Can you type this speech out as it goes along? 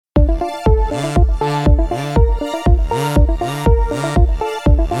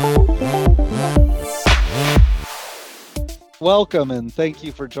Welcome and thank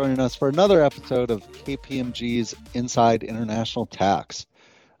you for joining us for another episode of KPMG's Inside International Tax,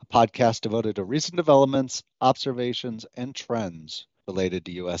 a podcast devoted to recent developments, observations, and trends related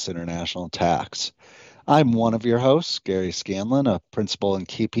to U.S. international tax. I'm one of your hosts, Gary Scanlon, a principal in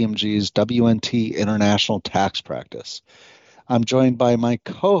KPMG's WNT International Tax Practice. I'm joined by my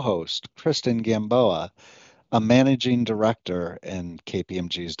co-host, Kristen Gamboa, a managing director in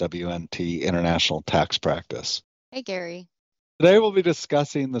KPMG's WNT International Tax Practice. Hey, Gary. Today we'll be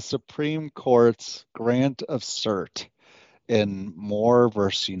discussing the Supreme Court's grant of cert in Moore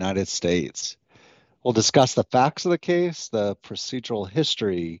versus United States. We'll discuss the facts of the case, the procedural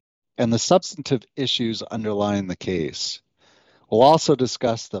history, and the substantive issues underlying the case. We'll also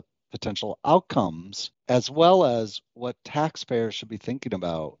discuss the potential outcomes, as well as what taxpayers should be thinking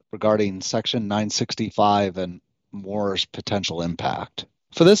about regarding Section 965 and Moore's potential impact.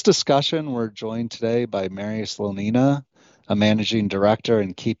 For this discussion, we're joined today by Mary Slonina, a managing director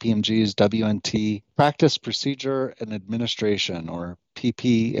in KPMG's WNT Practice Procedure and Administration, or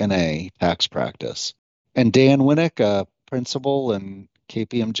PP&A tax practice, and Dan Winnick, a principal in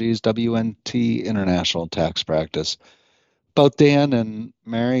KPMG's WNT International Tax Practice. Both Dan and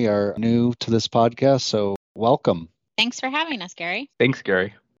Mary are new to this podcast, so welcome. Thanks for having us, Gary. Thanks,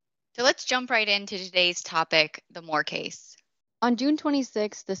 Gary. So let's jump right into today's topic, the Moore case. On June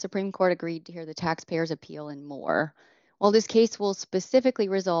 26th, the Supreme Court agreed to hear the taxpayers' appeal in Moore. While this case will specifically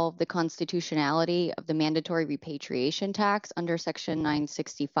resolve the constitutionality of the mandatory repatriation tax under Section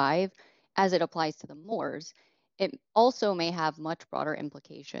 965 as it applies to the Moores, it also may have much broader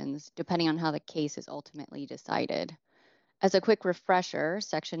implications depending on how the case is ultimately decided. As a quick refresher,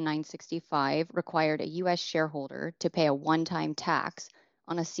 Section 965 required a U.S. shareholder to pay a one-time tax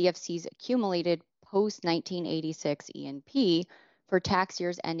on a CFC's accumulated post-1986 E&P for tax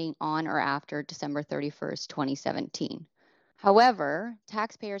years ending on or after December 31st, 2017. However,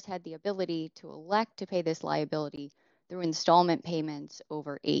 taxpayers had the ability to elect to pay this liability through installment payments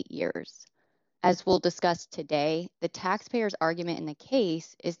over 8 years. As we'll discuss today, the taxpayers' argument in the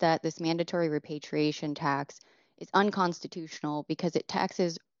case is that this mandatory repatriation tax is unconstitutional because it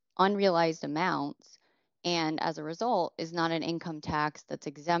taxes unrealized amounts and, as a result, is not an income tax that's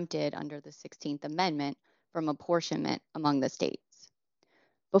exempted under the 16th Amendment from apportionment among the states.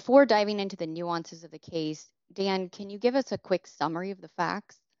 Before diving into the nuances of the case, Dan, can you give us a quick summary of the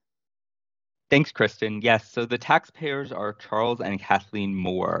facts? Thanks, Kristen. Yes, so the taxpayers are Charles and Kathleen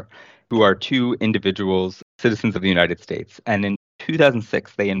Moore, who are two individuals, citizens of the United States. And in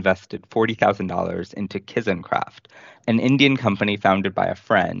 2006, they invested $40,000 into Kizencraft, an Indian company founded by a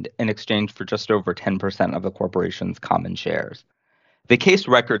friend, in exchange for just over 10% of the corporation's common shares. The case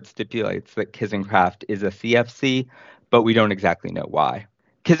record stipulates that Kizencraft is a CFC, but we don't exactly know why.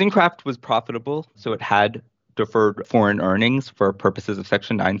 Kizencraft was profitable, so it had deferred foreign earnings for purposes of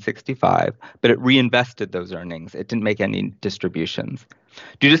Section 965, but it reinvested those earnings. It didn't make any distributions.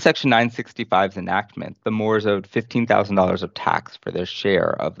 Due to Section 965's enactment, the Moores owed $15,000 of tax for their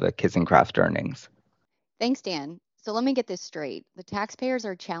share of the Kizencraft earnings. Thanks, Dan. So let me get this straight. The taxpayers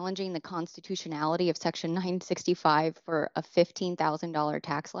are challenging the constitutionality of Section 965 for a $15,000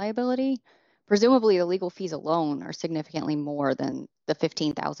 tax liability. Presumably, the legal fees alone are significantly more than the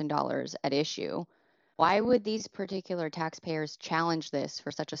 $15,000 at issue. Why would these particular taxpayers challenge this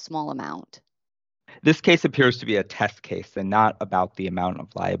for such a small amount? This case appears to be a test case and not about the amount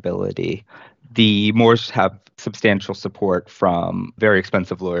of liability. The Moores have substantial support from very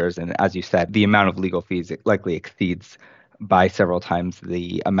expensive lawyers, and as you said, the amount of legal fees likely exceeds by several times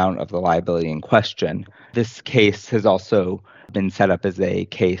the amount of the liability in question. This case has also been set up as a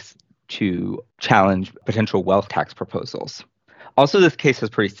case to challenge potential wealth tax proposals. Also, this case has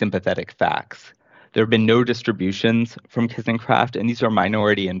pretty sympathetic facts. There have been no distributions from Kizencraft, and these are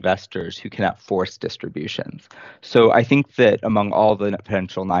minority investors who cannot force distributions. So I think that among all the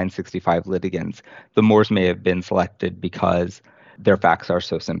potential 965 litigants, the Moores may have been selected because their facts are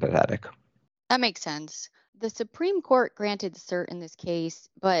so sympathetic. That makes sense. The Supreme Court granted cert in this case,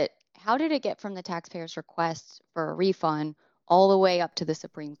 but how did it get from the taxpayers' requests for a refund all the way up to the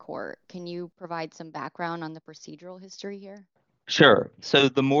Supreme Court? Can you provide some background on the procedural history here? Sure. So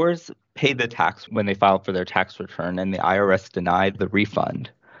the Moores paid the tax when they filed for their tax return, and the IRS denied the refund.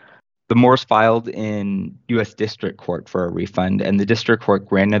 The Moores filed in U.S. District Court for a refund, and the District Court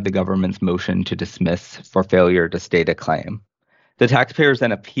granted the government's motion to dismiss for failure to state a claim. The taxpayers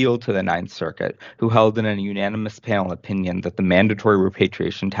then appealed to the Ninth Circuit, who held in a unanimous panel opinion that the mandatory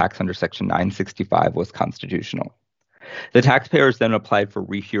repatriation tax under Section 965 was constitutional. The taxpayers then applied for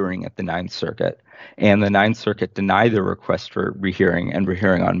rehearing at the Ninth Circuit, and the Ninth Circuit denied the request for rehearing and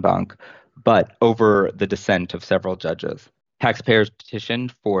rehearing en banc, but over the dissent of several judges. Taxpayers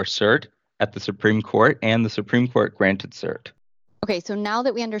petitioned for cert at the Supreme Court, and the Supreme Court granted cert. Okay, so now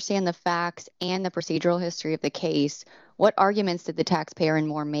that we understand the facts and the procedural history of the case, what arguments did the taxpayer and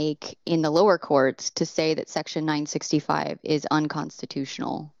more make in the lower courts to say that Section 965 is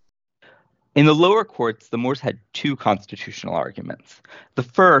unconstitutional? In the lower courts, the Moores had two constitutional arguments. The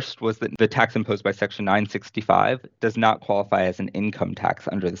first was that the tax imposed by Section 965 does not qualify as an income tax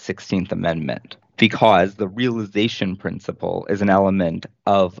under the 16th Amendment because the realization principle is an element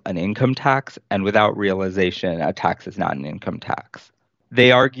of an income tax, and without realization, a tax is not an income tax.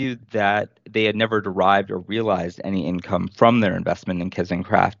 They argued that they had never derived or realized any income from their investment in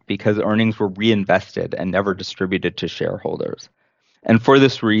Kissingcraft because earnings were reinvested and never distributed to shareholders. And for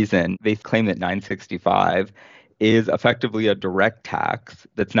this reason, they claim that 965 is effectively a direct tax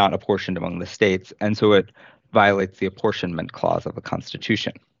that's not apportioned among the states, and so it violates the apportionment clause of the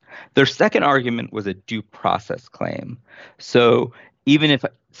Constitution. Their second argument was a due process claim. So even if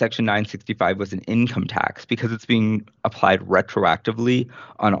Section 965 was an income tax, because it's being applied retroactively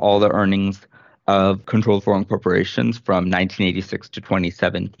on all the earnings of controlled foreign corporations from 1986 to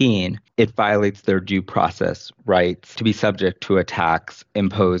 2017, it violates their due process rights to be subject to a tax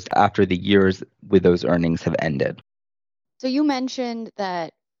imposed after the years with those earnings have ended. So you mentioned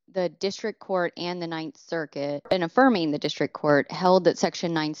that the district court and the Ninth Circuit, in affirming the district court, held that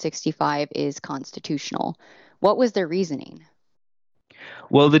Section 965 is constitutional. What was their reasoning?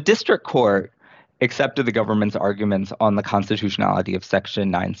 Well, the district court accepted the government's arguments on the constitutionality of Section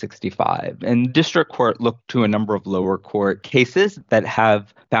 965. And district court looked to a number of lower court cases that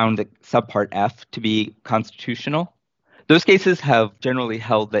have found subpart F to be constitutional. Those cases have generally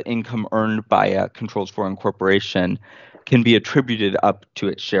held that income earned by a controlled foreign corporation can be attributed up to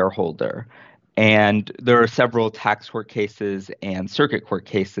its shareholder. And there are several tax court cases and circuit court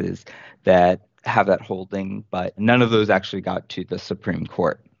cases that have that holding, but none of those actually got to the Supreme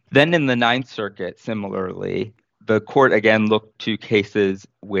Court. Then in the Ninth Circuit, similarly, the court again looked to cases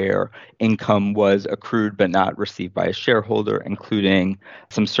where income was accrued but not received by a shareholder, including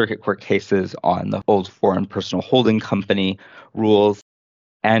some circuit court cases on the old foreign personal holding company rules,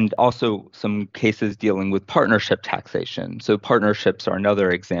 and also some cases dealing with partnership taxation. So partnerships are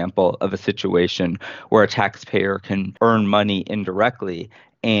another example of a situation where a taxpayer can earn money indirectly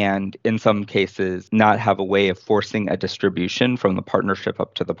and in some cases not have a way of forcing a distribution from the partnership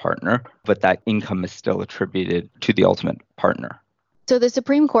up to the partner, but that income is still attributed to the ultimate partner. So the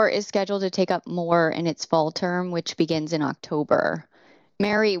Supreme Court is scheduled to take up Moore in its fall term, which begins in October.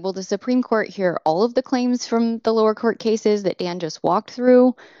 Mary, will the Supreme Court hear all of the claims from the lower court cases that Dan just walked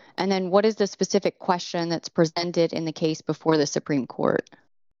through? And then what is the specific question that's presented in the case before the Supreme Court?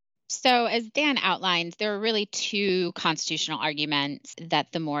 So, as Dan outlined, there were really two constitutional arguments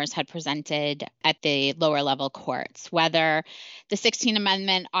that the Moores had presented at the lower level courts, whether the 16th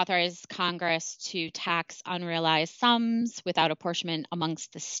Amendment authorized Congress to tax unrealized sums without apportionment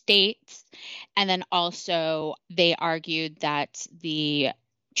amongst the states. And then also they argued that the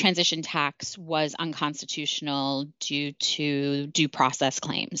transition tax was unconstitutional due to due process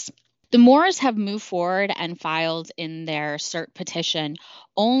claims. The Moores have moved forward and filed in their cert petition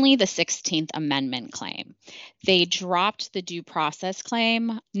only the 16th Amendment claim. They dropped the due process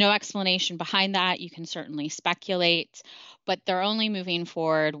claim. No explanation behind that. You can certainly speculate, but they're only moving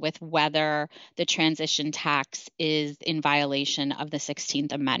forward with whether the transition tax is in violation of the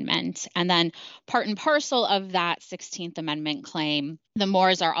 16th Amendment. And then part and parcel of that 16th Amendment claim, the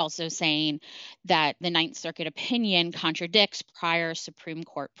Moores are also saying that the Ninth Circuit opinion contradicts prior Supreme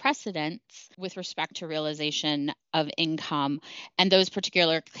Court precedents with respect to realization of income. And those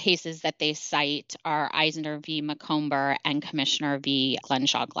particular cases that they cite are Eisner v. Macomber and Commissioner v.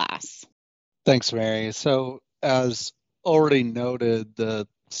 Glenshaw Glass. Thanks, Mary. So as already noted, the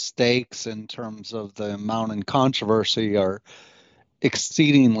stakes in terms of the amount in controversy are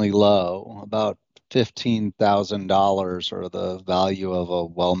exceedingly low, about $15,000 or the value of a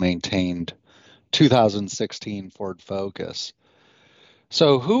well-maintained 2016 Ford Focus.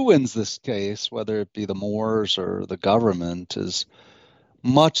 So who wins this case, whether it be the Moores or the government, is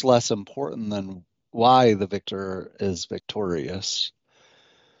much less important than why the victor is victorious.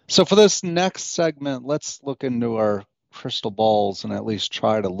 So for this next segment, let's look into our crystal balls and at least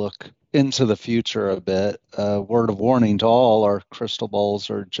try to look into the future a bit. Word of warning to all, our crystal balls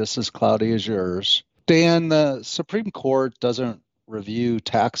are just as cloudy as yours. Dan, the Supreme Court doesn't review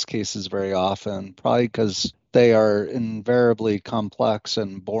tax cases very often, probably because they are invariably complex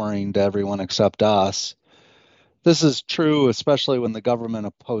and boring to everyone except us. This is true, especially when the government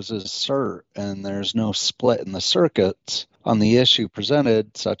opposes cert and there's no split in the circuits on the issue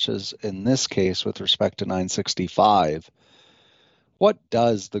presented, such as in this case with respect to 965. What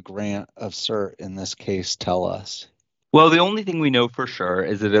does the grant of cert in this case tell us? Well, the only thing we know for sure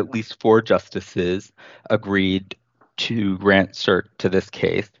is that at least 4 justices agreed to grant cert to this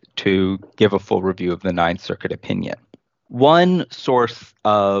case to give a full review of the Ninth Circuit opinion. One source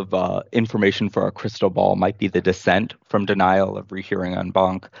of information for our crystal ball might be the dissent from denial of rehearing en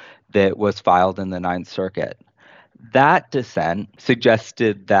banc that was filed in the Ninth Circuit. That dissent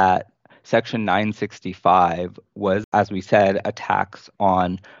suggested that Section 965 was, as we said, a tax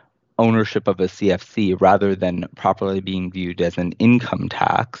on ownership of a CFC rather than properly being viewed as an income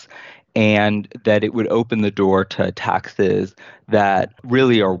tax, and that it would open the door to taxes that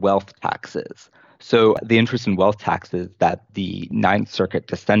really are wealth taxes. So the interest in wealth taxes that the Ninth Circuit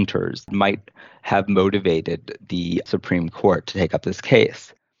dissenters might have motivated the Supreme Court to take up this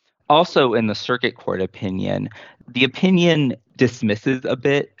case. Also, in the Circuit Court opinion, the opinion dismisses a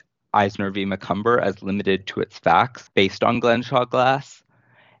bit Eisner v. McCumber as limited to its facts based on Glenshaw Glass.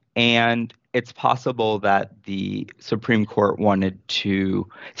 And it's possible that the Supreme Court wanted to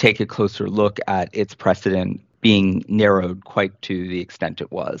take a closer look at its precedent being narrowed quite to the extent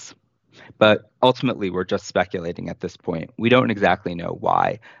it was. But ultimately, we're just speculating at this point. We don't exactly know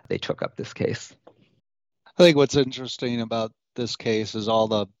why they took up this case. I think what's interesting about this case is all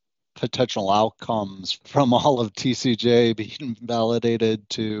the potential outcomes from all of TCJ being validated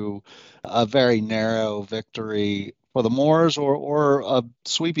to a very narrow victory for the Moors or a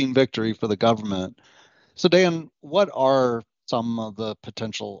sweeping victory for the government. So, Dan, what are some of the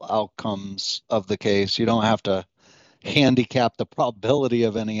potential outcomes of the case? You don't have to handicap the probability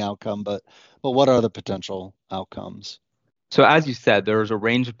of any outcome, but what are the potential outcomes? So as you said, there's a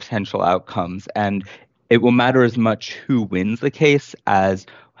range of potential outcomes, and it will matter as much who wins the case as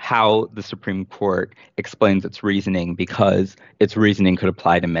how the Supreme Court explains its reasoning, because its reasoning could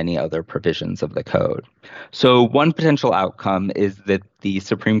apply to many other provisions of the code. So one potential outcome is that the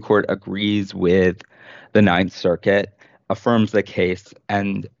Supreme Court agrees with the Ninth Circuit, affirms the case,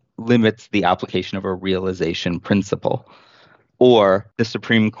 and limits the application of a realization principle. Or the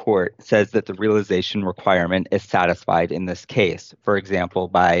Supreme Court says that the realization requirement is satisfied in this case, for example,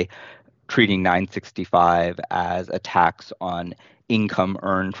 by treating 965 as a tax on income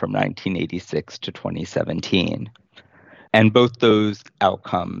earned from 1986 to 2017. And both those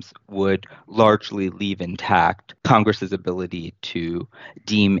outcomes would largely leave intact Congress's ability to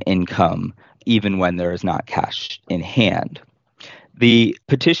deem income even when there is not cash in hand. The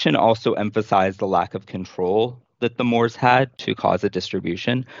petition also emphasized the lack of control that the Moors had to cause a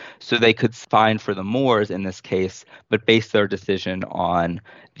distribution. So they could fine for the Moors in this case, but base their decision on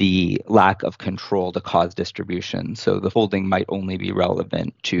the lack of control to cause distribution. So the holding might only be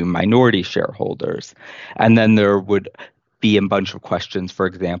relevant to minority shareholders. And then there would be a bunch of questions, for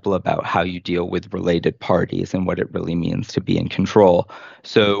example, about how you deal with related parties and what it really means to be in control.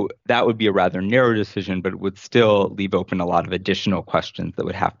 So that would be a rather narrow decision, but it would still leave open a lot of additional questions that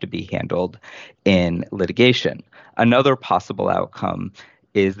would have to be handled in litigation. Another possible outcome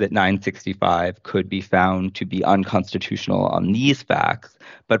is that 965 could be found to be unconstitutional on these facts,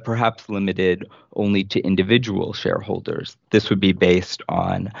 but perhaps limited only to individual shareholders. This would be based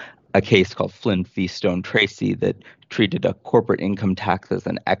on a case called Flynn v. Stone Tracy that treated a corporate income tax as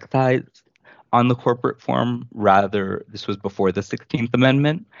an excise on the corporate form. Rather, this was before the 16th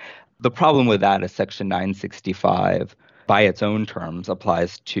Amendment. The problem with that is Section 965, by its own terms,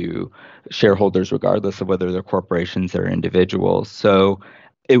 applies to shareholders regardless of whether they're corporations or individuals. So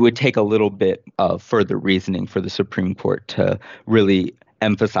it would take a little bit of further reasoning for the Supreme Court to really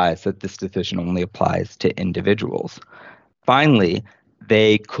emphasize that this decision only applies to individuals. Finally,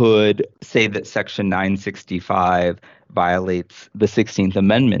 they could say that Section 965 violates the 16th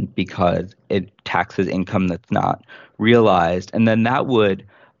Amendment because it taxes income that's not realized. And then that would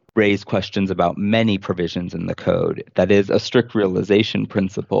raise questions about many provisions in the code. That is, a strict realization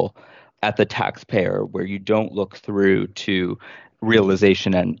principle at the taxpayer, where you don't look through to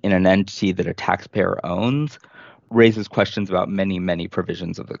realization in an entity that a taxpayer owns, raises questions about many, many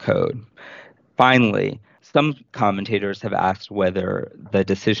provisions of the code. Finally, some commentators have asked whether the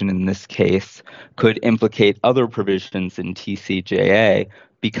decision in this case could implicate other provisions in TCJA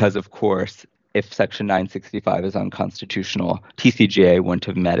because, of course, if Section 965 is unconstitutional, TCJA wouldn't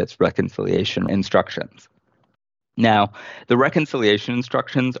have met its reconciliation instructions. Now, the reconciliation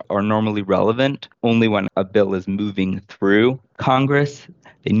instructions are normally relevant only when a bill is moving through Congress.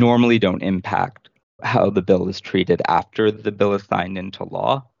 They normally don't impact how the bill is treated after the bill is signed into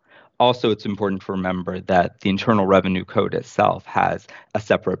law. Also, it's important to remember that the Internal Revenue Code itself has a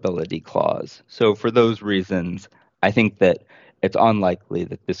separability clause. So for those reasons, I think that it's unlikely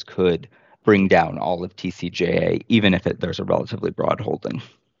that this could bring down all of TCJA, even if there's a relatively broad holding.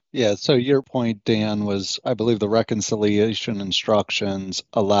 Yeah, so your point, Dan, was I believe the reconciliation instructions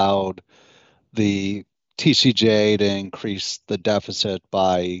allowed the TCJA to increase the deficit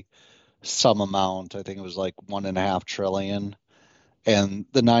by some amount. I think it was like 1.5 trillion. And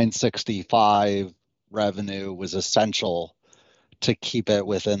the 965 revenue was essential to keep it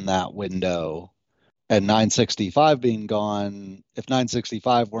within that window. And 965 being gone, if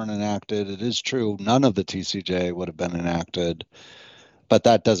 965 weren't enacted, it is true none of the TCJ would have been enacted. But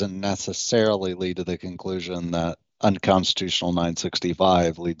that doesn't necessarily lead to the conclusion that unconstitutional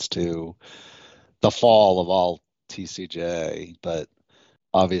 965 leads to the fall of all TCJ. But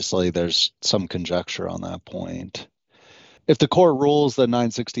obviously, there's some conjecture on that point. If the court rules that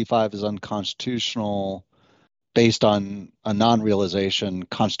 965 is unconstitutional based on a non-realization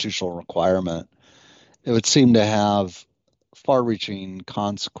constitutional requirement, it would seem to have far-reaching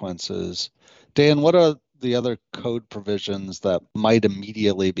consequences. Dan, what are the other code provisions that might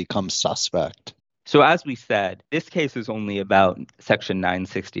immediately become suspect? So as we said, this case is only about Section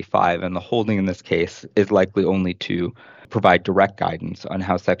 965, and the holding in this case is likely only to provide direct guidance on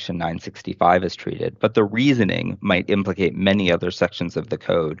how Section 965 is treated. But the reasoning might implicate many other sections of the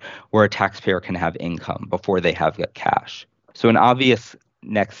code where a taxpayer can have income before they have cash. So an obvious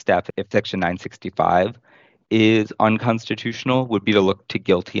next step, if Section 965 is unconstitutional, would be to look to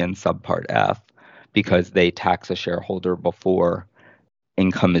guilty in Subpart F, because they tax a shareholder before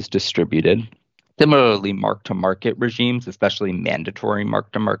income is distributed. Similarly, mark-to-market regimes, especially mandatory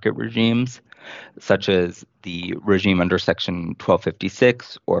mark-to-market regimes, such as the regime under Section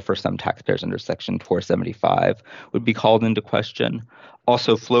 1256 or for some taxpayers under Section 475, would be called into question.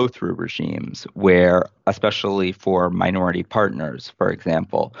 Also, flow-through regimes, where, especially for minority partners, for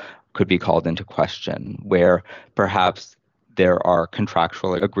example, could be called into question, where perhaps there are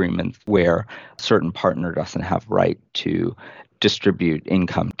contractual agreements where a certain partner doesn't have right to distribute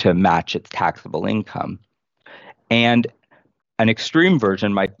income to match its taxable income. And an extreme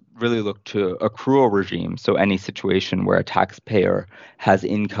version might really look to accrual regime, so any situation where a taxpayer has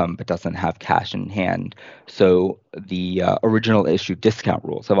income but doesn't have cash in hand. So the original issue discount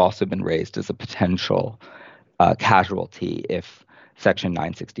rules have also been raised as a potential casualty if Section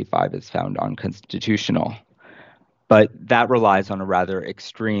 965 is found unconstitutional. But that relies on a rather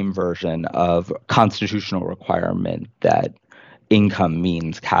extreme version of constitutional requirement that income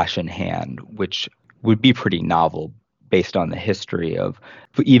means cash in hand, which would be pretty novel based on the history of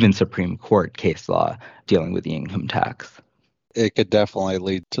even Supreme Court case law dealing with the income tax. It could definitely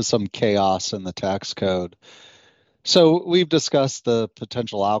lead to some chaos in the tax code. So we've discussed the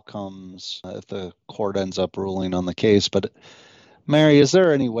potential outcomes if the court ends up ruling on the case, but Mary, is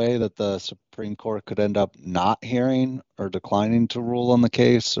there any way that the Supreme Court could end up not hearing or declining to rule on the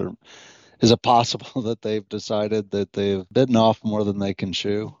case? Or is it possible that they've decided that they've bitten off more than they can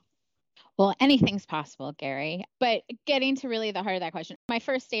chew? Well, anything's possible, Gary. But getting to really the heart of that question, my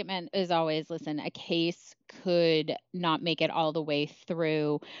first statement is always, listen, a case could not make it all the way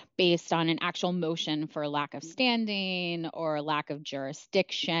through based on an actual motion for lack of standing or lack of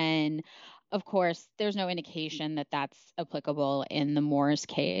jurisdiction. Of course, there's no indication that that's applicable in the Moores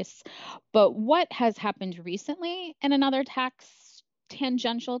case. But what has happened recently in another tax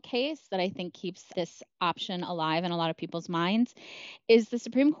tangential case that I think keeps this option alive in a lot of people's minds is the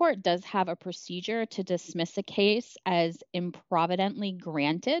Supreme Court does have a procedure to dismiss a case as improvidently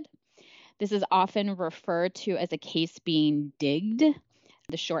granted. This is often referred to as a case being digged,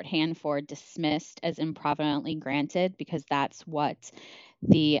 the shorthand for dismissed as improvidently granted, because that's what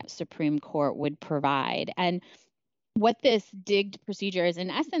the Supreme Court would provide. And what this digged procedure is, in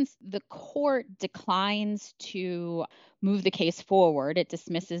essence, the court declines to move the case forward. It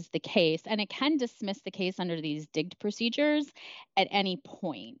dismisses the case, and it can dismiss the case under these digged procedures at any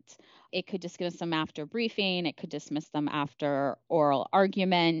point. It could dismiss them after briefing. It could dismiss them after oral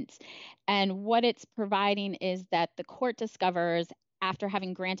argument. And what it's providing is that the court discovers, after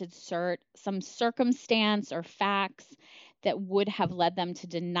having granted cert, some circumstance or facts that would have led them to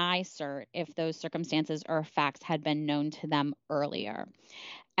deny cert if those circumstances or facts had been known to them earlier.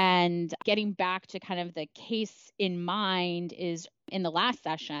 And getting back to kind of the case in mind is in the last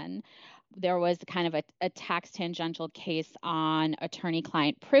session, there was kind of a tax tangential case on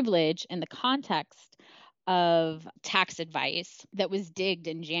attorney-client privilege in the context of tax advice that was digged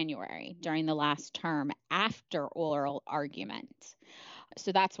in January during the last term after oral argument.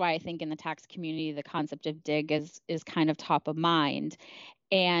 So that's why I think in the tax community, the concept of dig is kind of top of mind.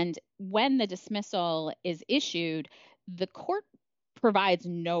 And when the dismissal is issued, the court provides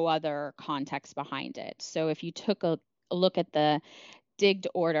no other context behind it. So if you took a look at the digged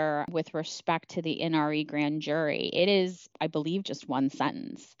order with respect to the NRE grand jury, it is, I believe, just one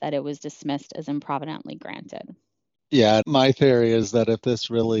sentence that it was dismissed as improvidently granted. Yeah, my theory is that if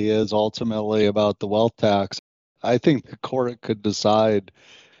this really is ultimately about the wealth tax, I think the court could decide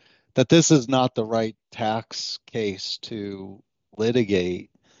that this is not the right tax case to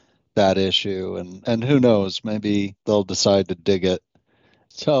litigate that issue. And who knows, maybe they'll decide to dig it.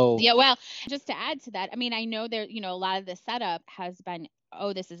 So yeah, well, just to add to that, I mean, I know there, a lot of the setup has been,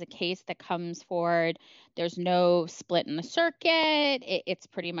 oh, this is a case that comes forward. There's no split in the circuit. It's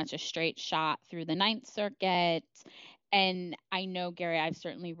pretty much a straight shot through the Ninth Circuit. And I know, Gary, I've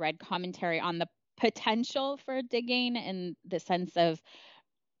certainly read commentary on the potential for digging in the sense of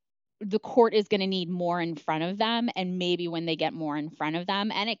the court is going to need more in front of them, and maybe when they get more in front of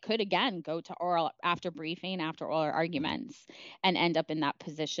them, and it could again go to oral after briefing, after oral arguments, and end up in that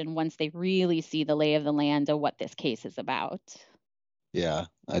position once they really see the lay of the land of what this case is about. yeah,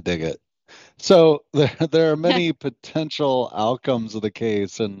 I dig it. So there are many potential outcomes of the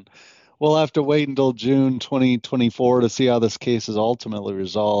case, and we'll have to wait until June 2024 to see how this case is ultimately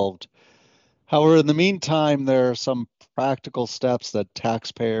resolved. However, in the meantime, there are some practical steps that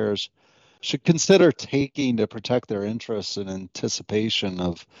taxpayers should consider taking to protect their interests in anticipation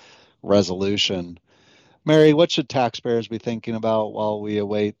of resolution. Mary, what should taxpayers be thinking about while we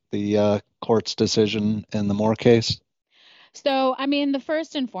await the court's decision in the Moore case? So, I mean, the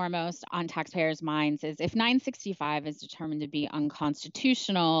first and foremost on taxpayers' minds is if 965 is determined to be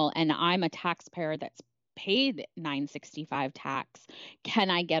unconstitutional and I'm a taxpayer that's paid 965 tax, can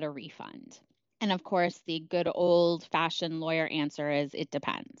I get a refund? And of course, the good old fashioned lawyer answer is it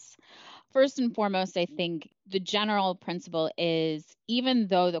depends. First and foremost, I think the general principle is even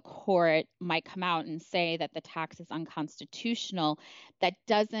though the court might come out and say that the tax is unconstitutional, that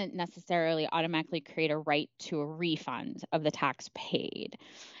doesn't necessarily automatically create a right to a refund of the tax paid.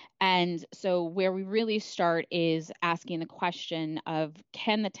 And so where we really start is asking the question of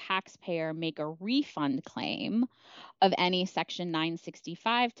can the taxpayer make a refund claim of any Section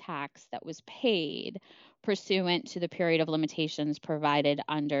 965 tax that was paid pursuant to the period of limitations provided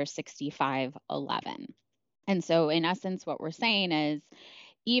under 6511. And so, in essence, what we're saying is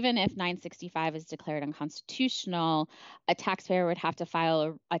even if 965 is declared unconstitutional, a taxpayer would have to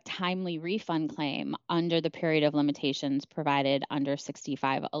file a timely refund claim under the period of limitations provided under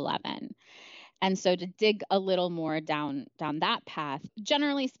 6511. And so to dig a little more down that path,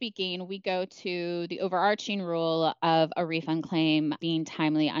 generally speaking, we go to the overarching rule of a refund claim being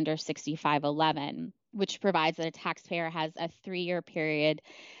timely under 6511, which provides that a taxpayer has a 3-year period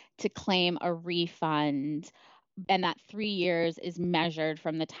to claim a refund. And that 3 years is measured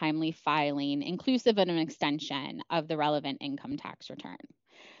from the timely filing, inclusive of an extension of the relevant income tax return.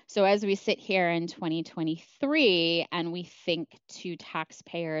 So as we sit here in 2023 and we think to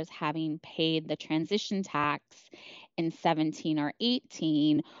taxpayers having paid the transition tax in 17 or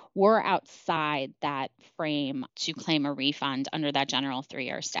 18, we're outside that frame to claim a refund under that general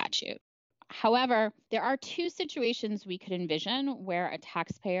 3-year statute. However, there are 2 situations we could envision where a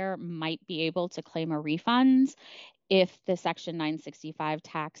taxpayer might be able to claim a refund if the Section 965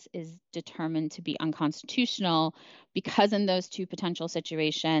 tax is determined to be unconstitutional, because in those 2 potential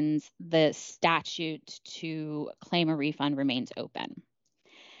situations, the statute to claim a refund remains open.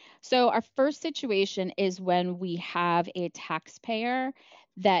 So our first situation is when we have a taxpayer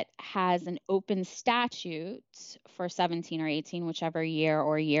that has an open statute for 17 or 18, whichever year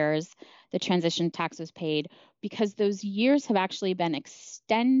or years the transition tax was paid, because those years have actually been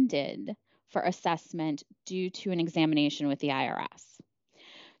extended for assessment due to an examination with the IRS.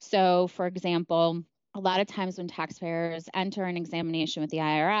 So, for example, a lot of times when taxpayers enter an examination with the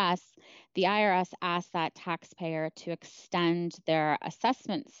IRS asks that taxpayer to extend their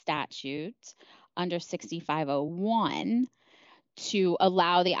assessment statute under 6501 to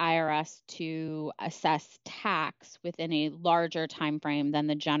allow the IRS to assess tax within a larger time frame than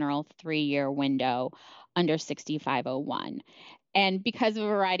the general 3-year window under 6501. And because of a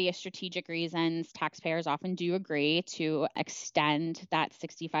variety of strategic reasons, taxpayers often do agree to extend that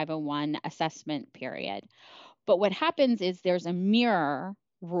 6501 assessment period. But what happens is there's a mirror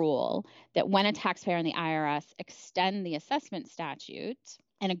rule that when a taxpayer and the IRS extend the assessment statute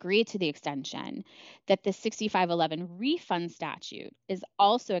and agree to the extension, that the 6511 refund statute is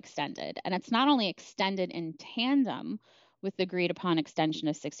also extended. And it's not only extended in tandem with the agreed upon extension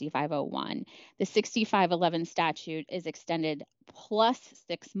of 6501, the 6511 statute is extended plus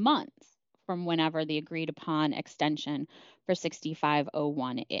 6 months from whenever the agreed upon extension for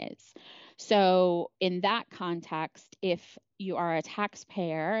 6501 is. So in that context, if you are a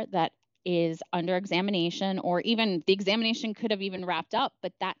taxpayer that is under examination, or even the examination could have even wrapped up,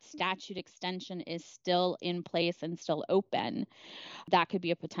 but that statute extension is still in place and still open, that could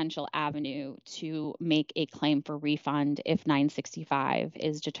be a potential avenue to make a claim for refund if 965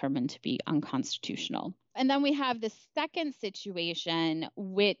 is determined to be unconstitutional. And then we have the second situation,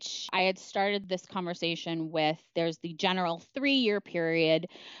 which I had started this conversation with. There's the general 3-year period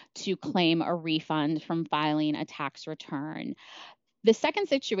to claim a refund from filing a tax return. The second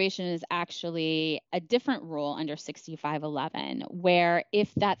situation is actually a different rule under 6511, where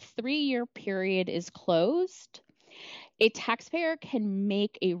if that 3-year period is closed, a taxpayer can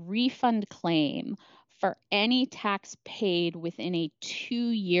make a refund claim for any tax paid within a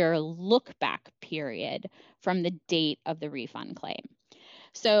 2-year look-back period from the date of the refund claim.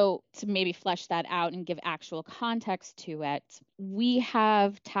 So to maybe flesh that out and give actual context to it, we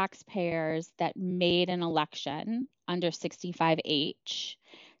have taxpayers that made an election under 65H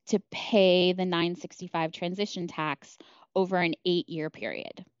to pay the 965 transition tax over an 8-year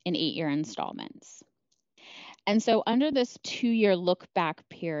period, in 8-year installments. And so under this 2-year look-back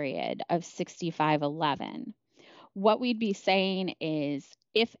period of 6511, what we'd be saying is,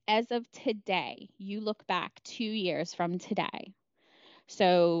 if as of today, you look back 2 years from today,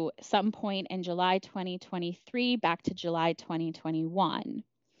 so some point in July 2023 back to July 2021,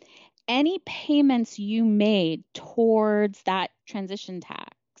 any payments you made towards that transition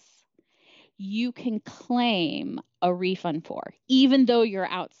tax, you can claim a refund for, even though you're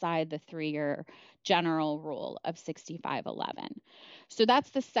outside the 3-year general rule of 6511. So that's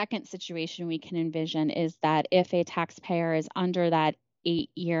the second situation we can envision, is that if a taxpayer is under that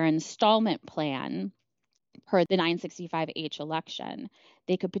 8-year installment plan per the 965H election,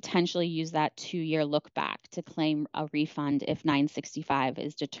 they could potentially use that 2-year look back to claim a refund if 965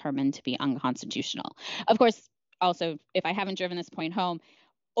 is determined to be unconstitutional. Of course, also, if I haven't driven this point home,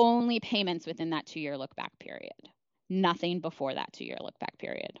 only payments within that 2-year look back period, nothing before that 2-year look back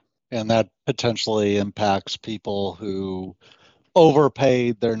period. And that potentially impacts people who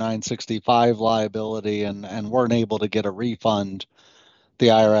overpaid their 965 liability and weren't able to get a refund. The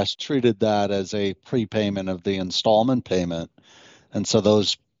IRS treated that as a prepayment of the installment payment. And so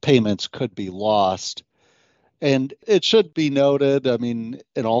those payments could be lost. And it should be noted, I mean,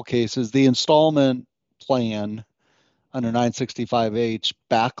 in all cases, the installment plan under 965H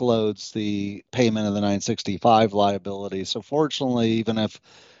backloads the payment of the 965 liability. So fortunately, even if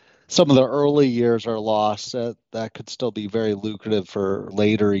some of the early years are lost, that could still be very lucrative for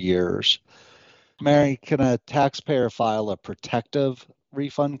later years. Mary, can a taxpayer file a protective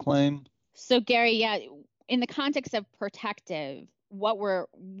refund claim? So Gary, yeah, in the context of protective, where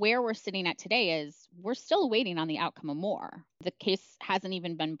we're sitting at today is we're still waiting on the outcome of Moore. The case hasn't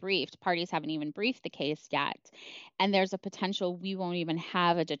even been briefed. Parties haven't even briefed the case yet. And there's a potential we won't even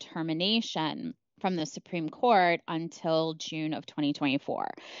have a determination from the Supreme Court until June of 2024.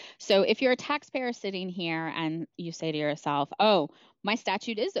 So if you're a taxpayer sitting here and you say to yourself, oh, my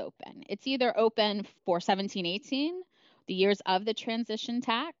statute is open. It's either open for 17-18, the years of the transition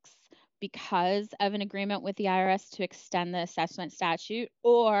tax, because of an agreement with the IRS to extend the assessment statute,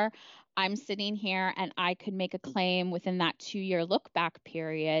 or I'm sitting here and I could make a claim within that 2-year look back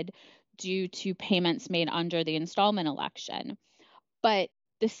period due to payments made under the installment election. But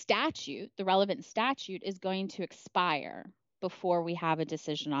the statute, the relevant statute, is going to expire before we have a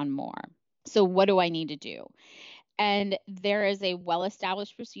decision on Moore. So what do I need to do? And there is a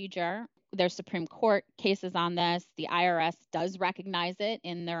well-established procedure. There's Supreme Court cases on this. The IRS does recognize it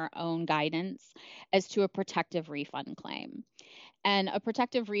in their own guidance as to a protective refund claim. And a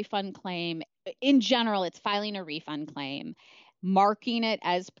protective refund claim, in general, it's filing a refund claim, marking it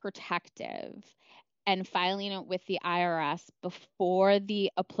as protective, and filing it with the IRS before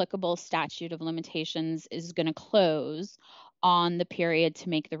the applicable statute of limitations is going to close on the period to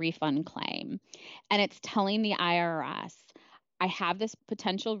make the refund claim. And it's telling the IRS, I have this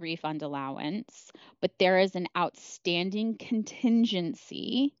potential refund allowance, but there is an outstanding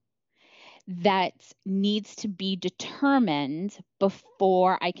contingency that needs to be determined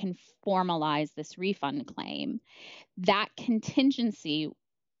before I can formalize this refund claim. That contingency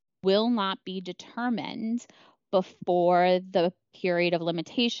will not be determined before the period of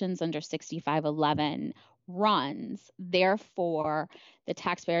limitations under 6511 runs. Therefore, the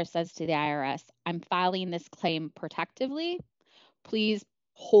taxpayer says to the IRS, I'm filing this claim protectively. Please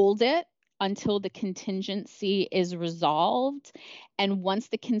hold it until the contingency is resolved. And once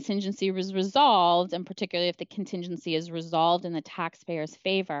the contingency is resolved, and particularly if the contingency is resolved in the taxpayer's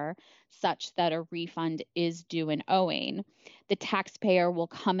favor, such that a refund is due and owing, the taxpayer will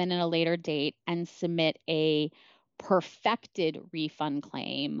come in at a later date and submit a perfected refund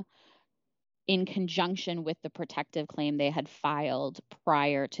claim in conjunction with the protective claim they had filed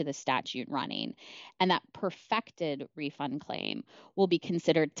prior to the statute running. And that perfected refund claim will be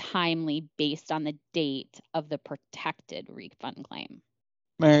considered timely based on the date of the protected refund claim.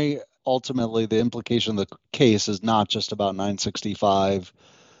 Mary, ultimately, the implication of the case is not just about 965.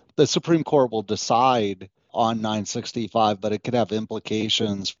 The Supreme Court will decide on 965, but it could have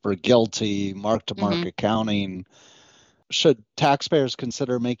implications for guilty, mark-to-market accounting. Should taxpayers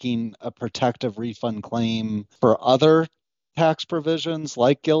consider making a protective refund claim for other tax provisions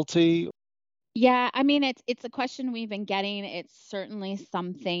like guilty? Yeah, I mean, it's a question we've been getting. It's certainly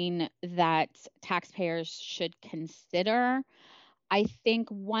something that taxpayers should consider. I think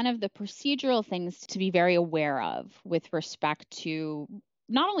one of the procedural things to be very aware of with respect to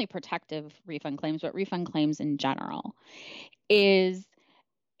not only protective refund claims, but refund claims in general, is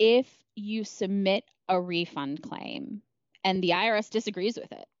if you submit a refund claim and the IRS disagrees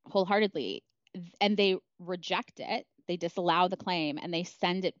with it wholeheartedly and they reject it, they disallow the claim and they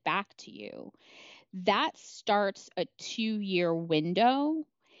send it back to you, that starts a 2-year window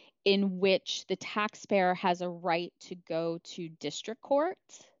in which the taxpayer has a right to go to district court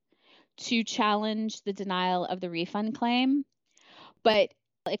to challenge the denial of the refund claim. But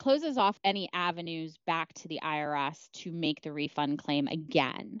it closes off any avenues back to the IRS to make the refund claim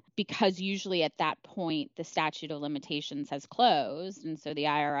again, because usually at that point, the statute of limitations has closed. And so the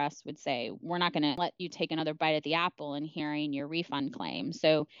IRS would say, we're not going to let you take another bite at the apple in hearing your refund claim.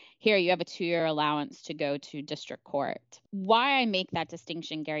 So here you have a 2-year allowance to go to district court. Why I make that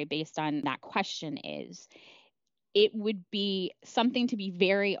distinction, Gary, based on that question is it would be something to be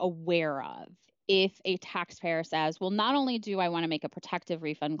very aware of if a taxpayer says, well, not only do I want to make a protective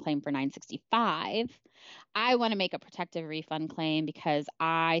refund claim for 965, I want to make a protective refund claim because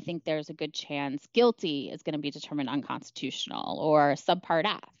I think there's a good chance guilty is going to be determined unconstitutional or subpart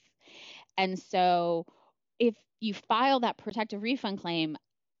F. And so if you file that protective refund claim,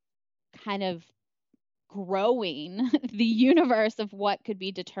 kind of growing the universe of what could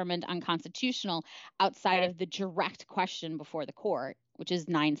be determined unconstitutional outside of the direct question before the court, which is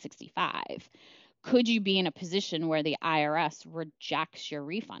 965. Could you be in a position where the IRS rejects your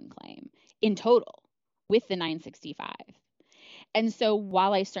refund claim in total with the 965? And so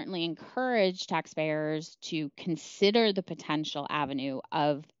while I certainly encourage taxpayers to consider the potential avenue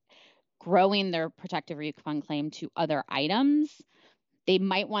of growing their protective refund claim to other items, they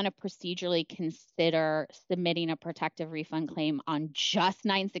might want to procedurally consider submitting a protective refund claim on just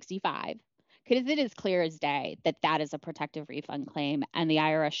 965, because it is clear as day that that is a protective refund claim, and the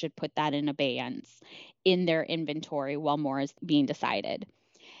IRS should put that in abeyance in their inventory while more is being decided.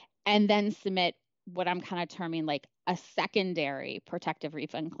 And then submit what I'm kind of terming like a secondary protective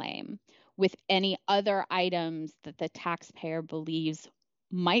refund claim with any other items that the taxpayer believes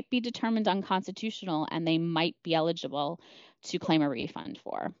might be determined unconstitutional and they might be eligible to claim a refund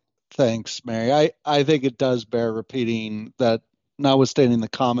for. Thanks, Mary. I think it does bear repeating that, notwithstanding the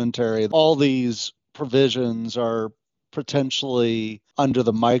commentary, all these provisions are potentially under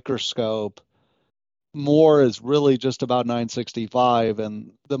the microscope. More is really just about 965,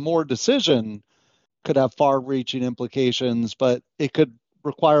 and the Moore decision could have far-reaching implications, but it could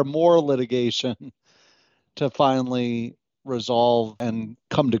require more litigation to finally resolve and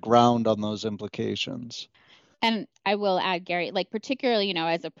come to ground on those implications. And I will add, Gary, like particularly,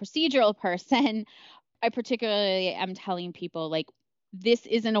 as a procedural person, I particularly am telling people like this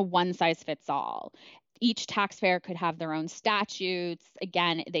isn't a one size fits all. Each taxpayer could have their own statutes.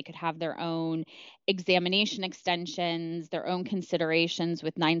 Again, they could have their own examination extensions, their own considerations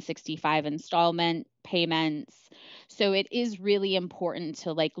with 965 installment payments. So it is really important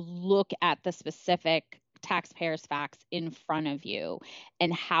to like look at the specific taxpayer's facts in front of you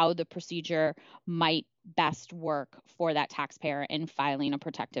and how the procedure might best work for that taxpayer in filing a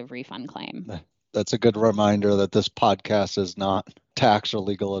protective refund claim. That's a good reminder that this podcast is not tax or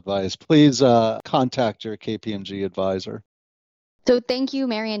legal advice. Please contact your KPMG advisor. So thank you,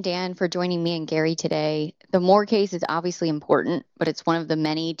 Mary and Dan, for joining me and Gary today. The Moore case is obviously important, but it's one of the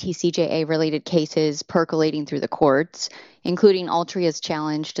many TCJA-related cases percolating through the courts, including Altria's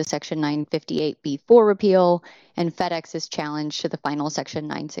challenge to Section 958B4 repeal and FedEx's challenge to the final Section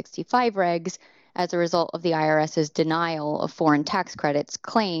 965 regs as a result of the IRS's denial of foreign tax credits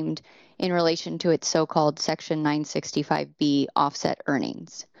claimed in relation to its so-called Section 965B offset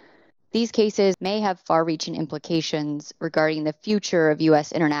earnings. These cases may have far-reaching implications regarding the future of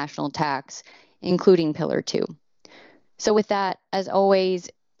U.S. international tax, including Pillar 2. So with that, as always,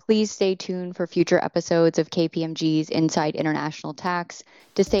 Please stay tuned for future episodes of KPMG's Inside International Tax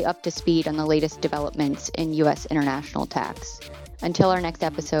to stay up to speed on the latest developments in U.S. international tax. Until our next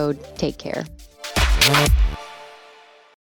episode, take care.